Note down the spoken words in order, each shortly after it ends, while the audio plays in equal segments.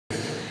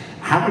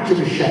how much of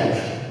a shout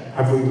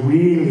have we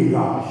really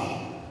got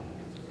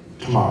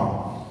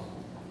tomorrow?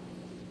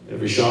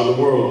 Every shot in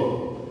the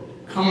world.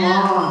 Come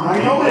on,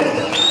 I know it.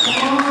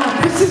 Come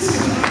on, this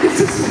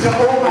isn't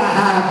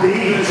Omaha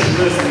Beach.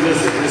 Listen,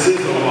 this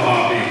is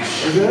Omaha Beach.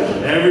 Is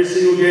it? Every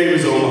single game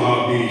is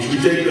Omaha Beach. We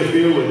take the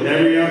field with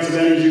every ounce of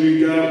energy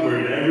we got,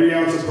 with every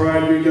ounce of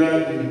pride we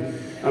got. And,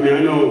 I mean, I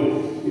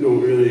know you don't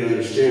really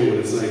understand what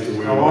it's like to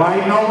wear. Oh,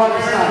 I know what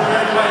it's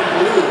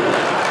like.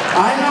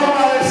 I know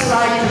what it's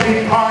like to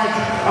be part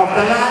of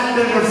the land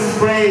of the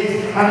brave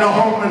and the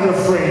home of the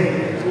free.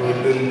 Well,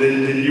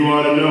 then you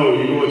ought to know.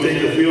 You go and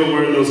take the field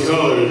wearing those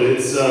colors.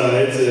 It's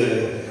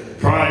a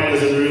pride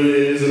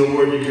isn't a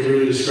word you can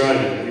really describe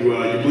it.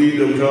 You bleed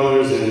them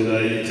colors and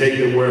you take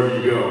them wherever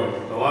you go.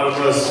 A lot of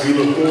us, we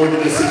look forward to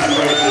this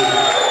situation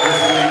this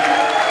week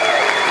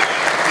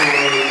for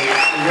the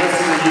rest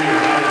of the year.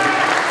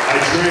 I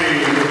train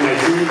with my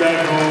team back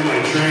home. I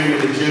train in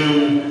the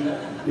gym.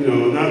 You know,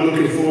 not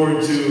looking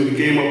forward to the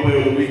game I'll play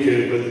on the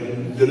weekend, but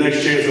the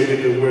next chance I'll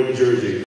get to wear the jersey.